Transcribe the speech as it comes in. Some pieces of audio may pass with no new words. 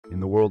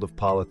In the world of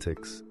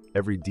politics,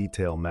 every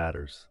detail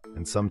matters,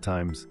 and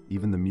sometimes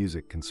even the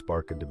music can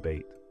spark a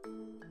debate.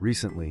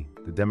 Recently,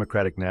 the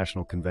Democratic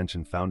National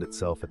Convention found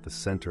itself at the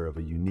center of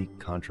a unique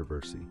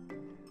controversy.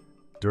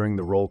 During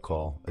the roll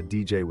call, a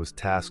DJ was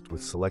tasked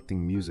with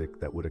selecting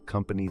music that would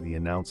accompany the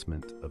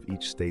announcement of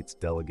each state's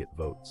delegate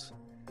votes.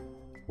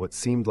 What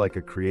seemed like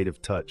a creative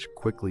touch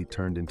quickly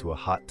turned into a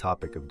hot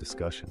topic of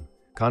discussion.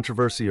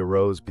 Controversy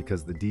arose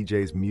because the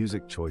DJ's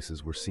music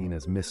choices were seen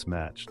as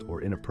mismatched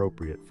or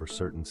inappropriate for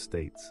certain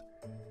states,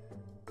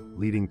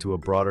 leading to a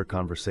broader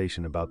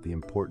conversation about the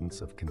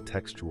importance of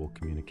contextual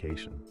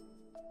communication.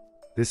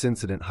 This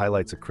incident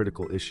highlights a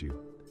critical issue: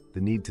 the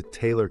need to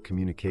tailor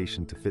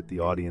communication to fit the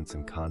audience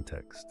and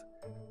context.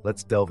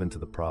 Let's delve into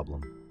the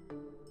problem.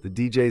 The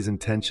DJ's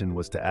intention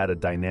was to add a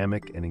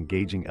dynamic and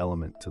engaging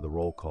element to the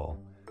roll call,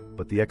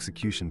 but the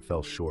execution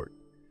fell short.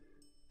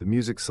 The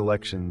music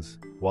selections,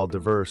 while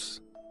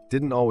diverse,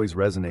 didn't always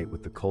resonate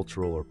with the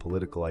cultural or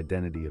political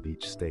identity of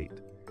each state.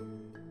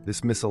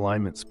 This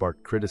misalignment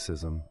sparked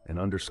criticism and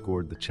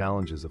underscored the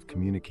challenges of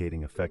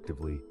communicating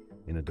effectively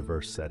in a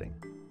diverse setting.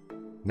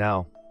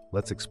 Now,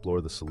 let's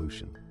explore the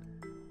solution.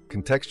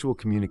 Contextual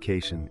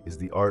communication is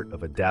the art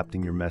of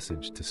adapting your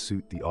message to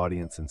suit the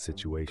audience and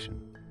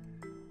situation.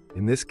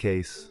 In this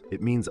case,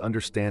 it means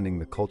understanding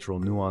the cultural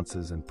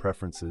nuances and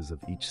preferences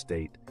of each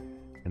state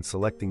and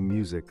selecting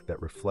music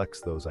that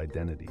reflects those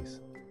identities.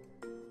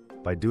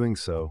 By doing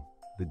so,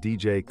 the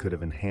DJ could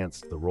have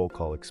enhanced the roll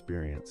call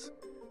experience,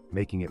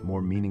 making it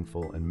more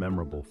meaningful and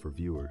memorable for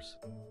viewers.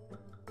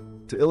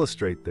 To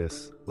illustrate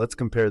this, let's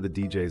compare the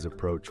DJ's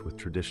approach with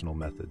traditional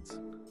methods.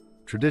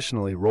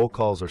 Traditionally, roll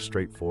calls are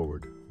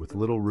straightforward, with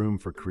little room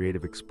for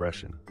creative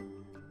expression.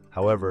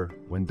 However,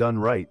 when done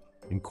right,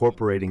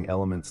 incorporating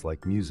elements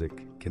like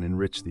music can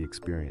enrich the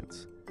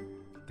experience.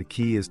 The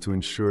key is to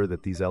ensure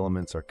that these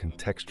elements are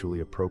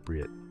contextually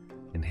appropriate,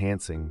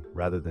 enhancing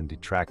rather than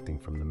detracting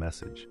from the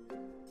message.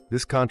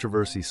 This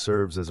controversy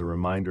serves as a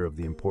reminder of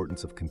the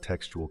importance of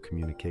contextual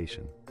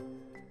communication.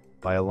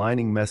 By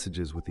aligning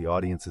messages with the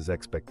audience's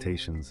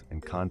expectations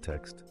and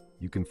context,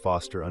 you can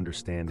foster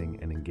understanding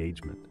and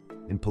engagement.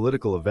 In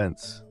political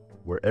events,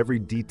 where every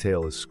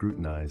detail is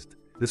scrutinized,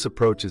 this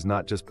approach is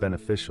not just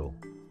beneficial,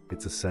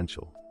 it's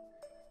essential.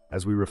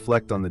 As we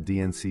reflect on the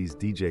DNC's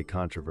DJ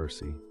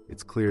controversy,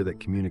 it's clear that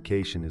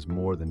communication is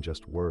more than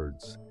just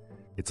words.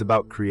 It's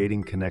about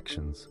creating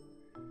connections.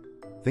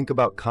 Think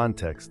about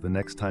context the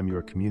next time you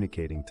are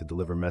communicating to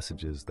deliver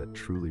messages that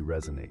truly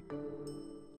resonate.